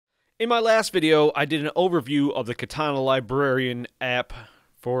In my last video, I did an overview of the Katana Librarian app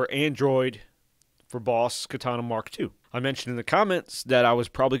for Android for Boss Katana Mark II. I mentioned in the comments that I was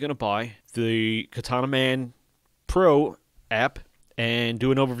probably going to buy the KatanaMan Pro app and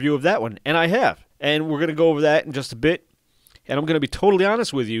do an overview of that one, and I have. And we're going to go over that in just a bit. And I'm going to be totally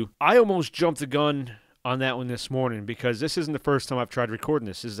honest with you, I almost jumped the gun on that one this morning because this isn't the first time I've tried recording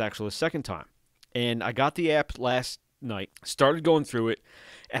this. This is actually the second time. And I got the app last night, started going through it,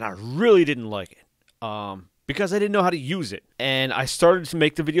 and I really didn't like it because I didn't know how to use it. And I started to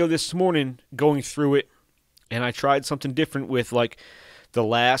make the video this morning going through it, and I tried something different with like the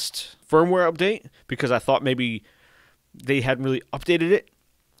last firmware update because I thought maybe they hadn't really updated it.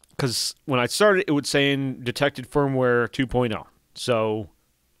 Because when I started, it was saying detected firmware 2.0. So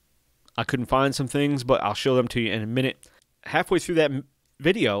I couldn't find some things, but I'll show them to you in a minute. Halfway through that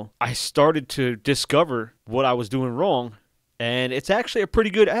video, I started to discover what I was doing wrong, and it's actually a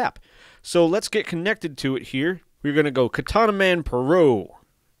pretty good app. So let's get connected to it here. We're going to go KatanaMan Pro,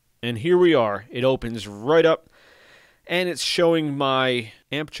 and here we are. It opens right up, and it's showing my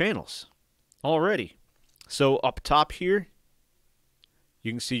amp channels already. So up top here,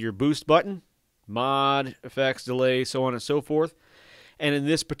 you can see your boost button, mod, effects, delay, so on and so forth. And in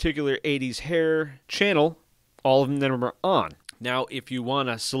this particular 80s hair channel, all of them are on. Now, if you want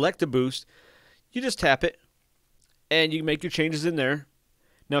to select a boost, you just tap it, and you can make your changes in there.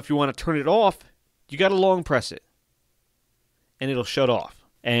 Now, if you want to turn it off, you got to long press it, and it'll shut off.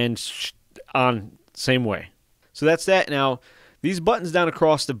 And on same way. So that's that. Now, these buttons down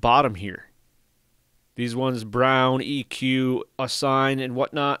across the bottom here, these ones, brown, EQ, assign, and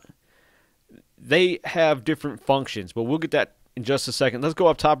whatnot, they have different functions, but we'll get that in just a second. Let's go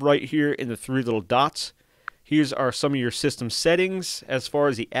up top right here in the three little dots. Here's some of your system settings as far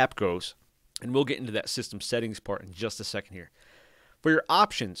as the app goes, and we'll get into that system settings part in just a second here. For your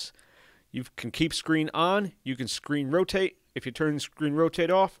options, you can keep screen on, you can screen rotate. If you turn screen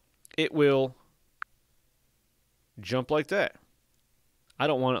rotate off, it will jump like that. I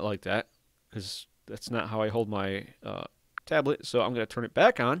don't want it like that because that's not how I hold my tablet, so I'm going to turn it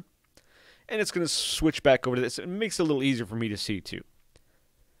back on, and it's going to switch back over to this. It makes it a little easier for me to see, too.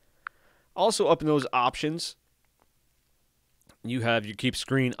 Also, up in those options, you keep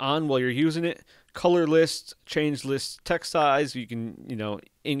screen on while you're using it, color list, change list, text size. You can,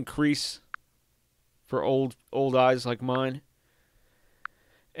 increase for old eyes like mine.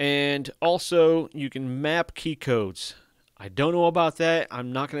 And also, you can map key codes. I don't know about that.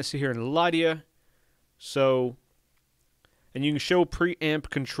 I'm not going to sit here and lie to you. So, and you can show preamp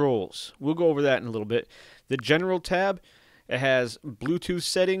controls. We'll go over that in a little bit. The general tab, it has Bluetooth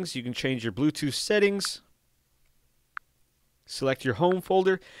settings. You can change your Bluetooth settings. Select your home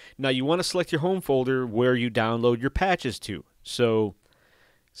folder. Now you want to select your home folder where you download your patches to. So,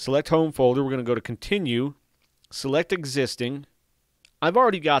 select home folder. We're going to go to continue. Select existing. I've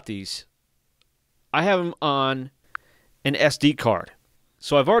already got these. I have them on an SD card.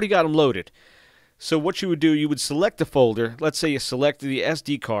 So I've already got them loaded. So what you would do, you would select the folder. Let's say you selected the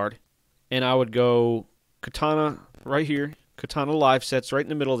SD card, and I would go Katana right here, Katana Live Sets right in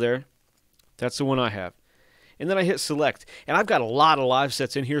the middle there. That's the one I have. And then I hit select. And I've got a lot of live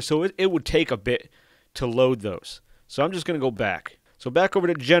sets in here, so it would take a bit to load those. So I'm just going to go back. So back over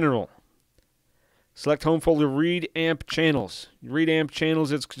to General. Select home folder, read amp channels. Read amp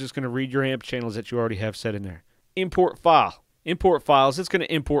channels, it's just going to read your amp channels that you already have set in there. Import file. Import files. It's going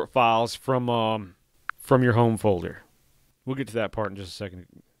to import files from your home folder. We'll get to that part in just a second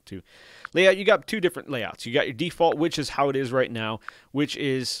too. Layout, you got two different layouts. You got your default, which is how it is right now, which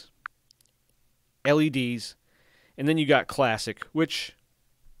is LEDs, and then you got classic, which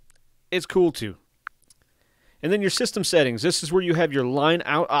is cool too. And then your system settings. This is where you have your line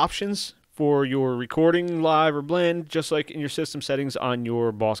out options for your recording, live, or blend, just like in your system settings on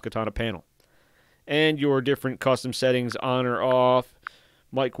your Boss Katana panel. And your different custom settings, on or off,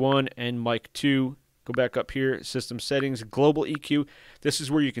 mic 1 and mic 2. Go back up here, system settings, global EQ. This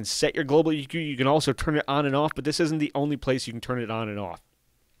is where you can set your global EQ. You can also turn it on and off, but this isn't the only place you can turn it on and off.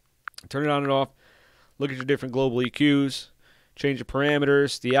 Turn it on and off, look at your different global EQs, change the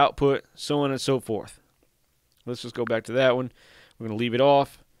parameters, the output, so on and so forth. Let's just go back to that one. We're going to leave it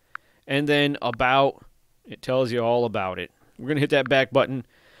off. And then about, it tells you all about it. We're going to hit that back button.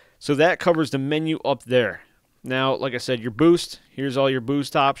 So that covers the menu up there. Now, like I said, your boost, here's all your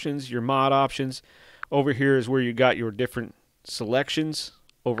boost options, your mod options. Over here is where you got your different selections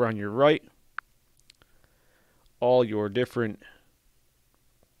over on your right. All your different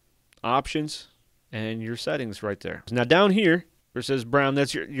options and your settings right there. Now down here where it says brown,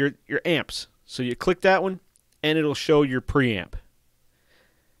 that's your amps. So you click that one and it'll show your preamp.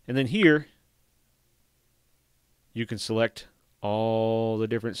 And then here, you can select all the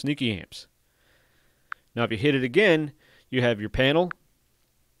different sneaky amps. Now, if you hit it again, you have your panel.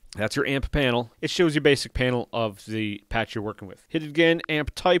 That's your amp panel. It shows your basic panel of the patch you're working with. Hit it again,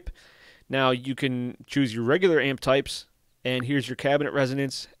 amp type. Now you can choose your regular amp types, and here's your cabinet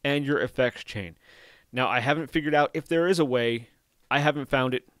resonance and your effects chain. Now, I haven't figured out if there is a way. I haven't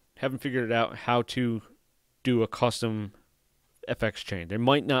found it, haven't figured it out how to do a custom effects chain. There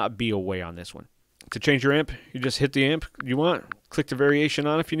might not be a way on this one. To change your amp, you just hit the amp you want, click the variation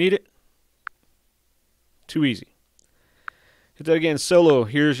on if you need it. Too easy. Hit that again, solo.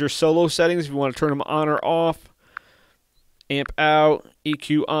 Here's your solo settings if you want to turn them on or off. Amp out,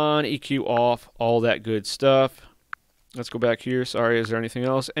 EQ on, EQ off, all that good stuff. Let's go back here. Sorry, is there anything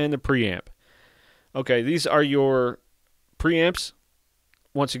else? And the preamp. Okay, these are your preamps.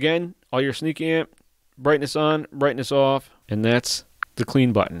 Once again, all your sneaky amp, brightness on, brightness off, and that's the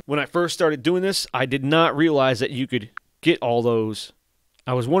clean button. When I first started doing this, I did not realize that you could get all those.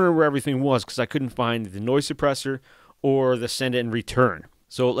 I was wondering where everything was because I couldn't find the noise suppressor or the send and return.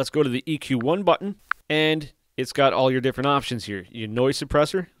 So let's go to the EQ1 button, and it's got all your different options here. Your noise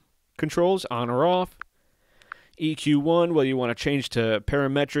suppressor controls, on or off. EQ1, whether you want to change to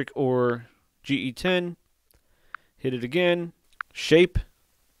parametric or GE10. Hit it again. Shape.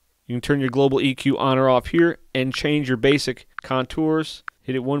 You can turn your global EQ on or off here and change your basic contours.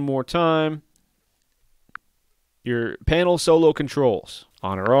 Hit it one more time. Your panel solo controls,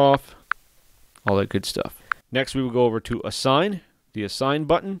 on or off, all that good stuff. Next, we will go over to Assign, the Assign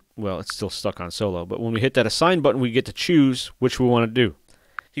button. Well, it's still stuck on solo, but when we hit that Assign button, we get to choose which we want to do.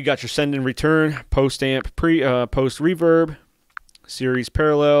 You got your send and return, post amp, post reverb, series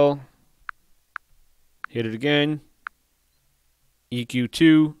parallel. Hit it again.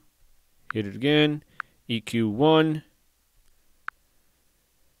 EQ2. Hit it again. EQ1. Hit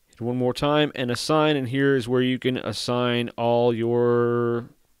it one more time and assign, and here is where you can assign all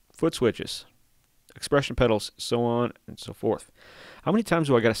your foot switches, expression pedals, so on and so forth. How many times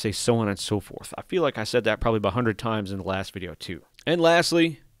do I got to say so on and so forth? I feel like I said that probably about 100 times in the last video too. And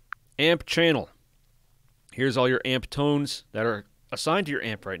lastly, amp channel. Here's all your amp tones that are assigned to your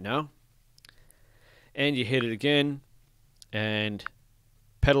amp right now. And you hit it again, and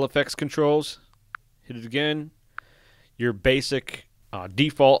pedal effects controls. Hit it again. Your basic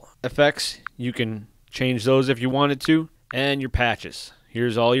default effects, you can change those if you wanted to. And your patches.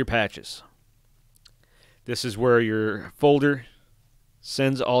 Here's all your patches. This is where your folder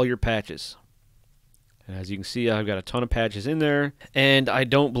sends all your patches. And as you can see, I've got a ton of patches in there. And I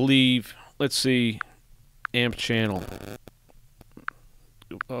don't believe, let's see, amp channel.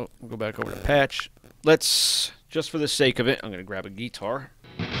 Oh, go back over to patch. Let's, just for the sake of it, I'm going to grab a guitar.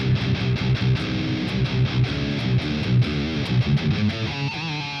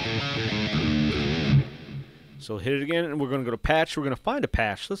 So hit it again, and we're going to go to patch. We're going to find a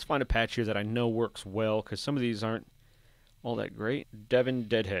patch. Let's find a patch here that I know works well, because some of these aren't all that great. Devin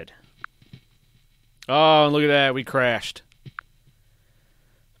Deadhead. Oh, and look at that. We crashed.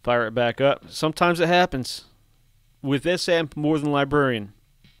 Fire it back up. Sometimes it happens. With this amp more than Librarian.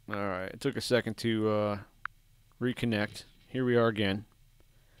 Alright, it took a second to reconnect. Here we are again.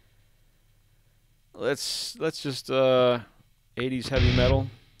 Let's just 80s heavy metal.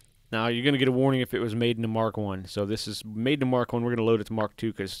 Now you're gonna get a warning if it was made in a Mark 1. So this is made in a Mark 1. We're gonna load it to Mark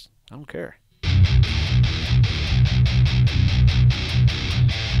 2 because I don't care.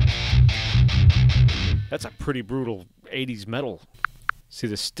 That's a pretty brutal 80s metal. See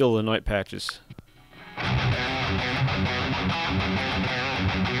the Still the Night patches.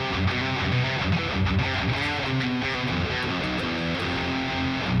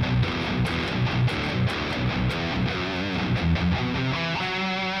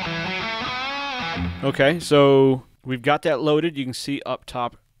 Okay, so we've got that loaded. You can see up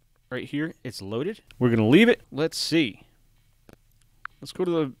top right here, it's loaded. We're going to leave it. Let's see. Let's go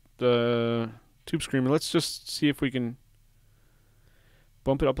to the Tube Screamer. Let's just see if we can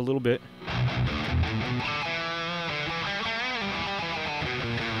bump it up a little bit.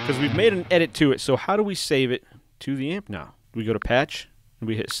 Because we've made an edit to it, so how do we save it to the amp now? We go to patch, and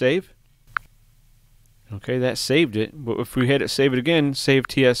we hit save. Okay, that saved it, but if we hit it, save it again, save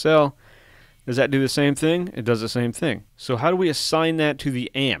TSL, does that do the same thing? It does the same thing. So how do we assign that to the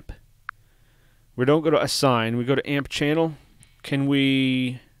amp? We don't go to assign, we go to amp channel. Can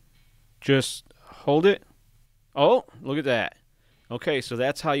we just hold it? Oh, look at that. Okay, so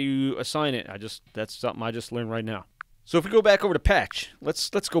that's how you assign it. That's something I just learned right now. So if we go back over to patch, let's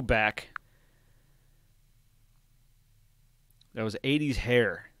go back. That was 80s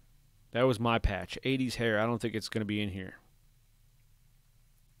hair. That was my patch. 80s hair. I don't think it's going to be in here.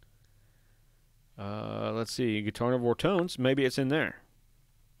 let's see, Guitarnivore Tones. Maybe it's in there.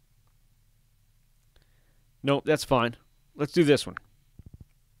 Nope, that's fine. Let's do this one.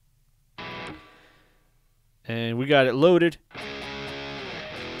 And we got it loaded.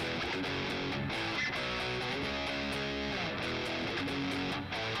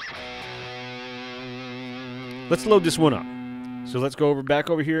 Let's load this one up. So let's go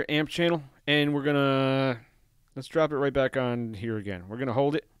back over here, amp channel, and we're gonna, let's drop it right back on here again. We're gonna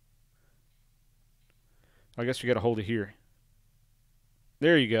hold it. I guess you gotta hold it here.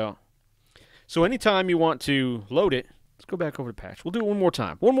 There you go. So anytime you want to load it, let's go back over to patch. We'll do it one more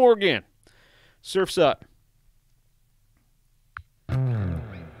time. One more again. Surf's up.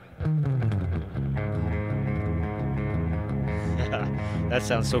 That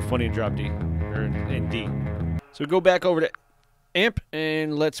sounds so funny in drop D, or in D. So go back over to amp,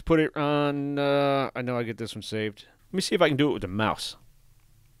 and let's put it on, I know I get this one saved. Let me see if I can do it with the mouse.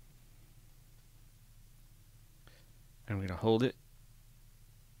 I'm going to hold it.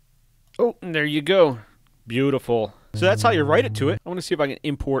 Oh, and there you go. Beautiful. So that's how you write it to it. I want to see if I can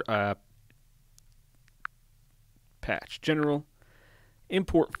import a patch. General,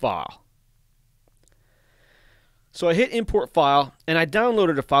 import file. So I hit import file, and I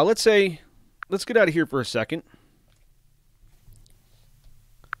downloaded a file. Let's get out of here for a second.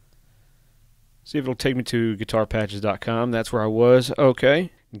 See if it'll take me to guitarpatches.com. That's where I was.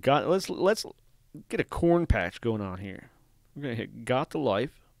 Okay. Let's get a corn patch going on here. We're going to hit Got to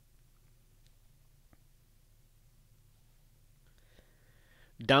Life.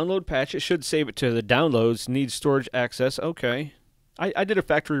 Download patch. It should save it to the downloads. Needs storage access. Okay. I did a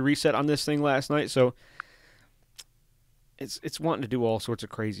factory reset on this thing last night, so it's wanting to do all sorts of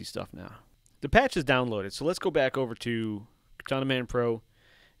crazy stuff now. The patch is downloaded, so let's go back over to KatanaMan Pro,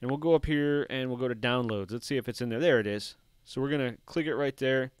 and we'll go up here and we'll go to downloads. Let's see if it's in there. There it is. So we're going to click it right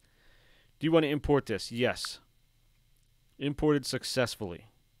there. Do you want to import this? Yes. Imported successfully.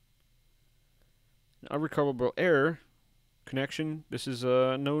 Unrecoverable error. Connection. This is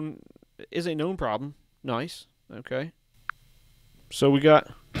a known problem. Nice. Okay. So we get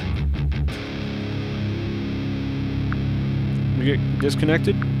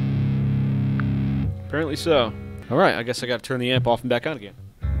disconnected. Apparently so. All right. I guess I got to turn the amp off and back on again.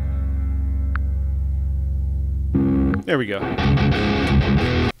 There we go.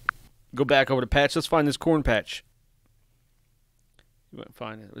 Go back over to patch. Let's find this corn patch. You want to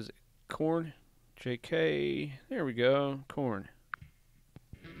find it? Was it corn? JK. There we go. Corn.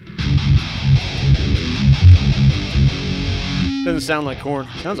 Doesn't sound like corn.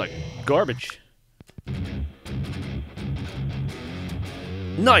 Sounds like garbage.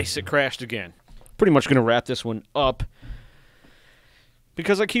 Nice. It crashed again. Pretty much going to wrap this one up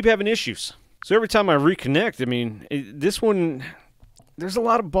because I keep having issues. So every time I reconnect, I mean, this one, there's a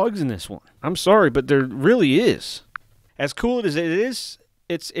lot of bugs in this one. I'm sorry, but there really is. As cool as it is,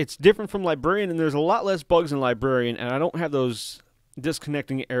 it's different from Librarian, and there's a lot less bugs in Librarian, and I don't have those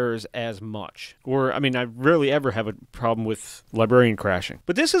disconnecting errors as much. Or, I mean, I rarely ever have a problem with Librarian crashing.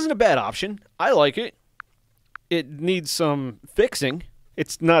 But this isn't a bad option. I like it. It needs some fixing.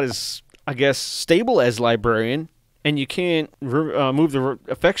 It's not as, I guess, stable as Librarian, and you can't move the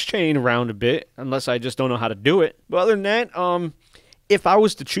effects chain around a bit unless I just don't know how to do it. But other than that, if I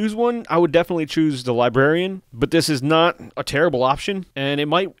was to choose one, I would definitely choose the Librarian, but this is not a terrible option, and it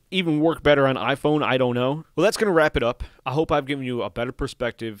might even work better on iPhone. I don't know. Well, that's going to wrap it up. I hope I've given you a better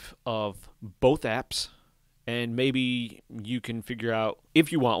perspective of both apps, and maybe you can figure out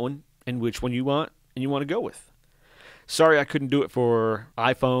if you want one and which one you want and you want to go with. Sorry I couldn't do it for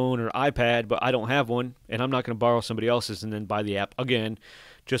iPhone or iPad, but I don't have one, and I'm not going to borrow somebody else's and then buy the app again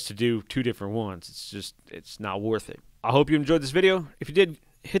just to do two different ones. It's not worth it. I hope you enjoyed this video. If you did,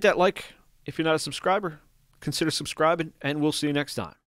 hit that like. If you're not a subscriber, consider subscribing, and we'll see you next time.